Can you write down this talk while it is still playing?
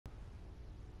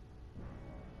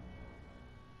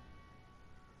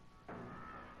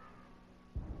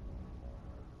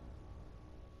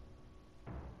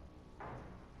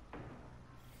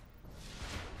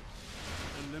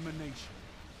formation.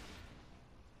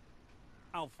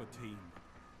 Alpha team.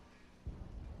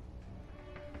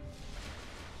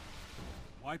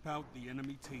 Wipe out the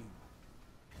enemy team.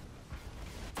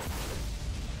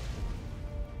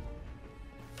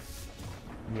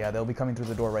 Yeah, they'll be coming through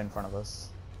the door right in front of us.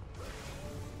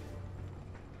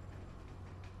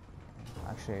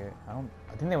 Actually,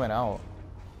 I think they went out.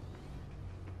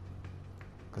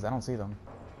 Because I don't see them.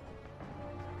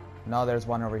 No, there's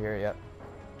one over here, yep.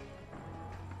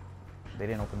 They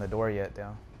didn't open the door yet,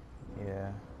 though.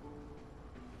 Yeah.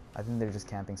 I think they're just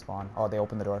camping spawn. Oh, they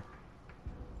opened the door.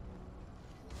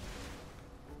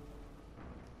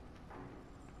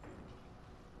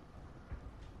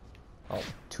 Oh,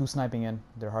 two sniping in.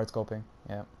 They're hard scoping.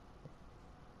 Yep.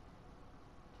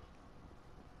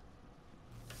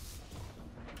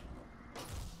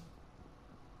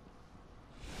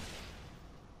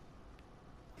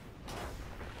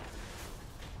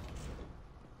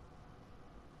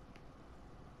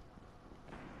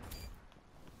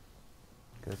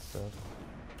 Good stuff.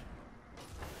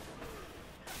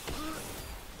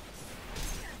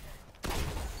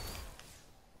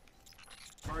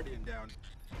 Guardian down.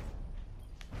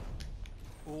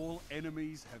 All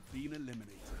enemies have been eliminated.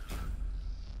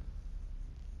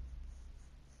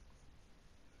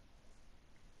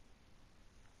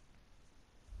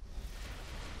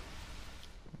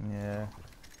 Yeah.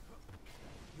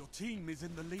 Your team is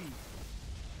in the lead.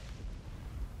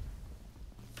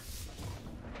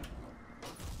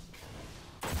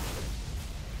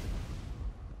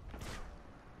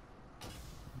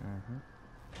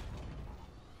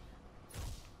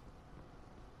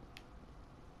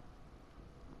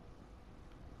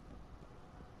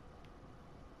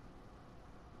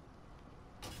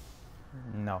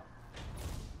 No.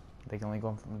 They can only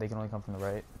come from the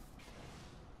right.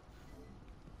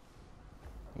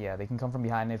 Yeah, they can come from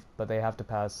behind but they have to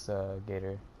pass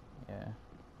Gator. Yeah.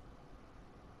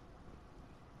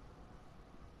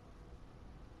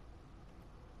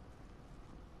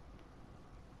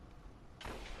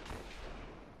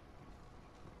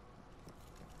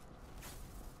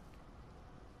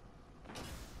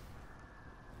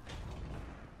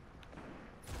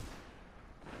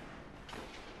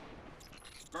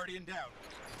 Guardian down.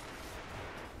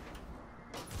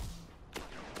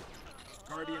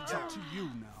 Guardian's up to you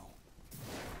now.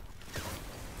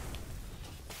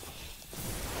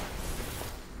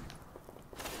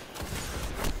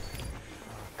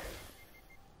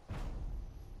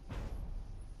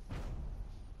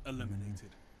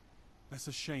 Eliminated. That's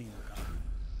a shame, Guardian.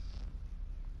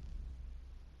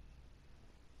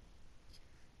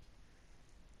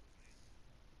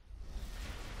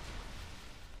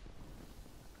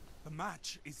 The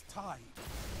match is tied.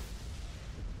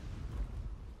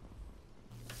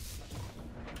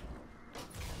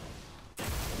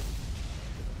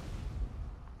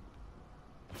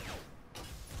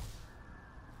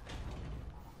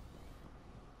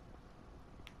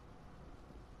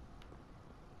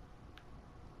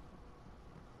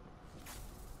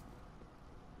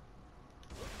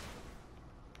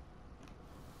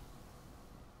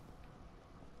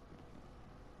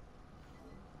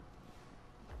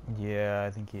 Yeah,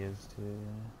 I think he is too.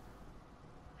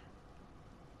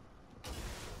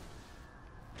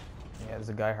 Yeah, there's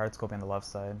a guy hard scoping on the left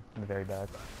side, in the very back.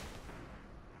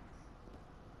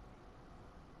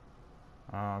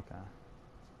 Oh, okay.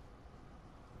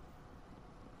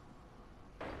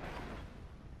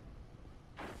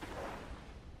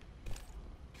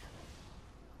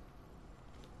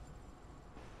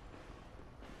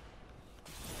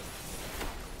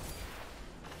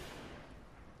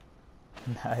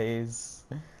 Nice.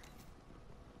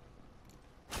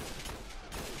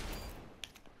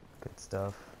 Good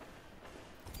stuff.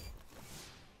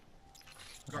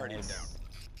 Guardian Nice. down.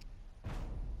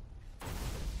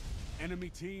 Enemy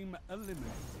team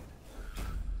eliminated.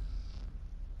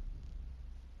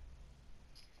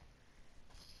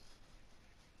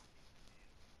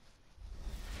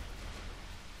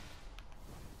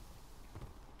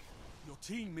 Your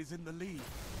team is in the lead.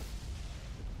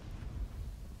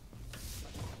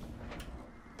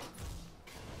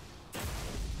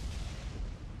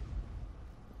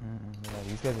 Yeah,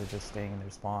 these guys are just staying in their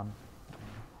spawn.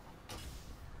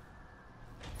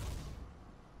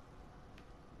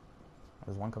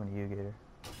 There's one coming to you, Gator,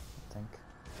 I think.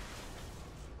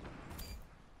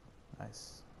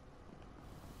 Nice.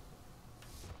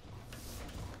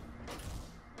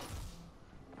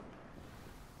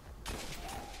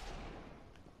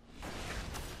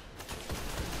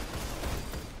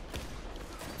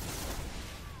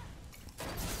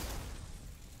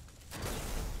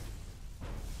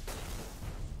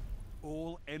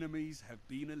 All enemies have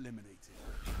been eliminated.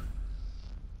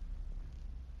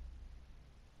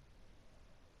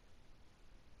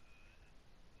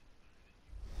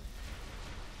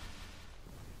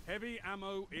 Heavy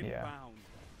ammo Yeah. inbound.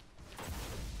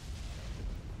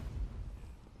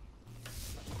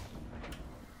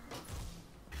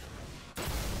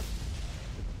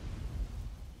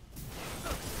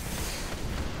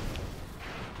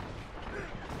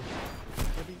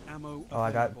 Heavy ammo. Oh,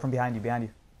 I got available. from behind you, behind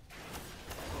you.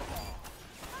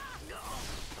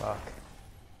 Fuck.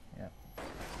 Yeah.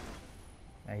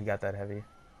 Yeah, he got that heavy.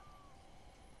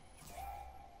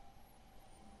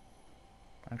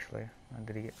 Actually,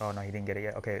 did he get, oh no, he didn't get it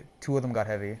yet. Okay, 2 of them got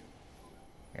heavy.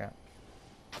 Yeah.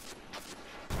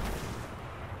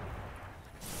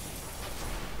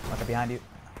 Okay, behind you.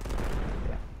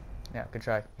 Yeah. Yeah, good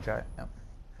try. Good try. Yep.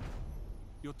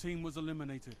 Your team was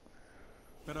eliminated.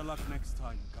 Better luck next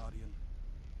time, Guardian.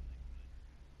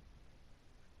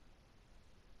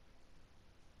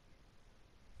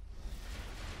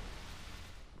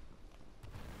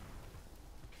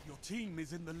 Your team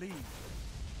is in the lead.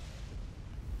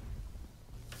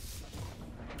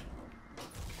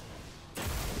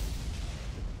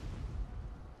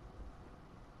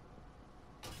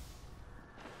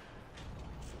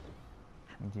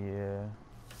 Yeah.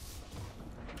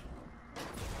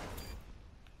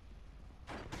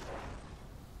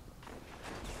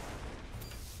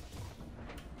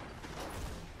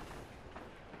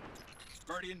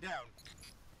 Guardian down.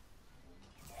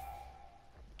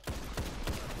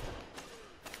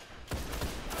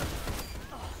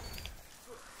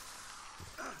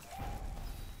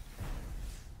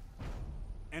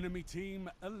 Enemy team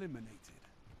eliminated.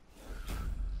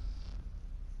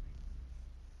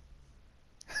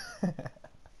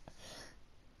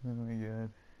 Oh my god.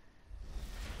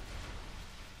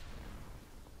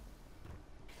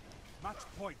 Match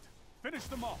point. Finish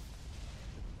them off.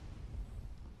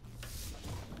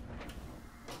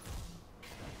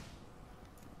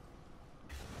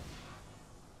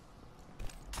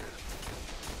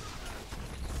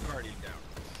 Guardian down.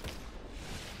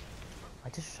 I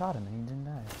just shot him and he didn't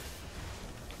die.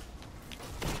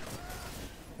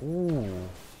 Ooh.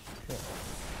 Shit.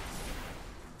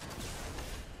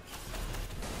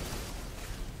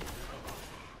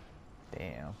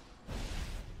 Damn.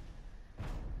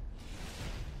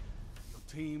 Your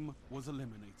team was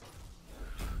eliminated.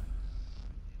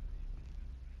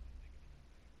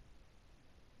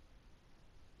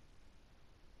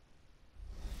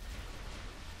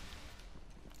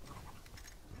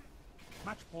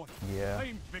 Match point. Yeah.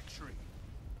 Claim victory.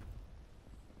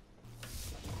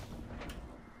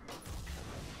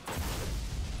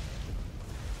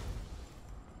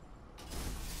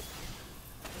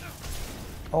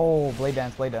 Oh, blade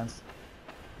dance, blade dance.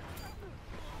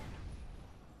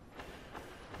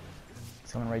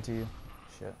 He's coming right to you.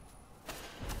 Shit.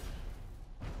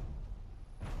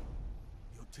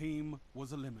 Your team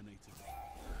was eliminated.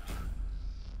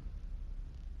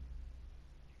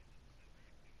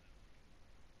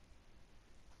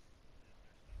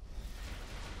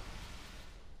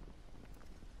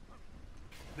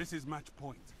 This is match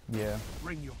point. Yeah.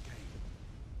 Bring your game.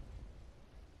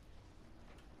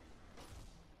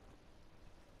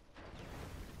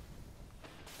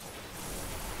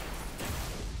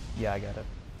 Yeah, I got it.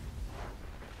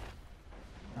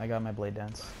 I got my blade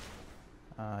dance.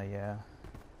 Yeah.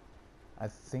 I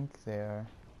think they're...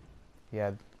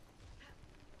 Yeah.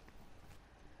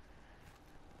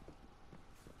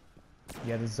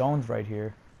 Yeah, the zone's right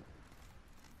here.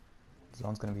 The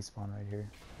zone's gonna be spawned right here.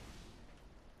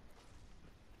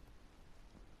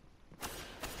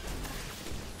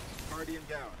 Guardian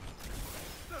down.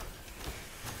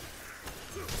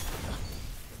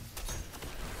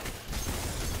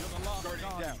 You're the last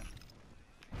Guardian down.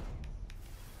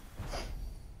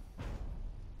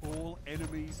 All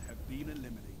enemies have been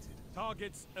eliminated.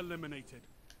 Targets eliminated.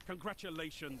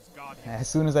 Congratulations, Guardian. As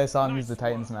soon as I saw him use the Nice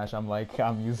Titan work. Smash, I'm like,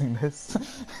 I'm using this.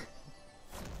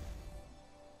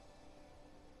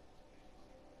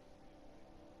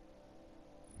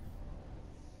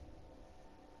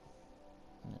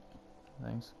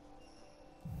 Thanks.